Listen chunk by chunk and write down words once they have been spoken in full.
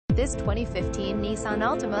This 2015 Nissan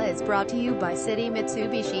Altima is brought to you by City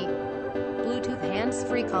Mitsubishi. Bluetooth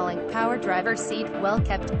hands-free calling, power driver seat,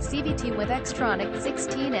 well-kept, CVT with Xtronic,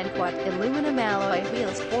 16 and quad, aluminum alloy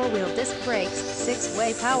wheels, 4-wheel disc brakes,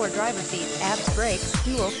 6-way power driver seat, ABS brakes,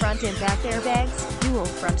 dual front impact airbags, dual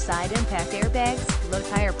front side impact airbags, low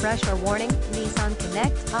tire pressure warning, Nissan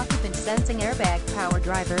Connect, occupant sensing airbag, power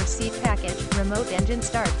driver seat package, remote engine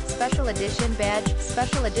start, special edition badge,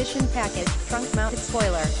 special edition package, trunk mounted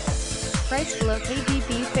spoiler. Price below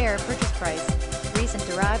KBB fair purchase price. Recent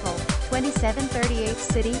arrival, 2738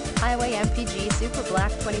 City Highway MPG Super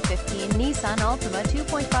Black 2015 Nissan Altima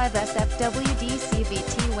 2.5 SFWD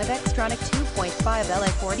CVT with Xtronic 2.5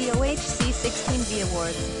 LA40 OHC 16V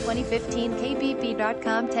Awards. 2015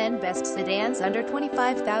 KBB.com 10 Best Sedans under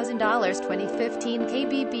 $25,000. 2015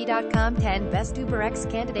 KBB.com 10 Best Uber X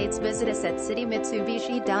Candidates. Visit us at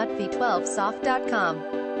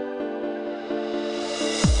citymitsubishi.v12soft.com.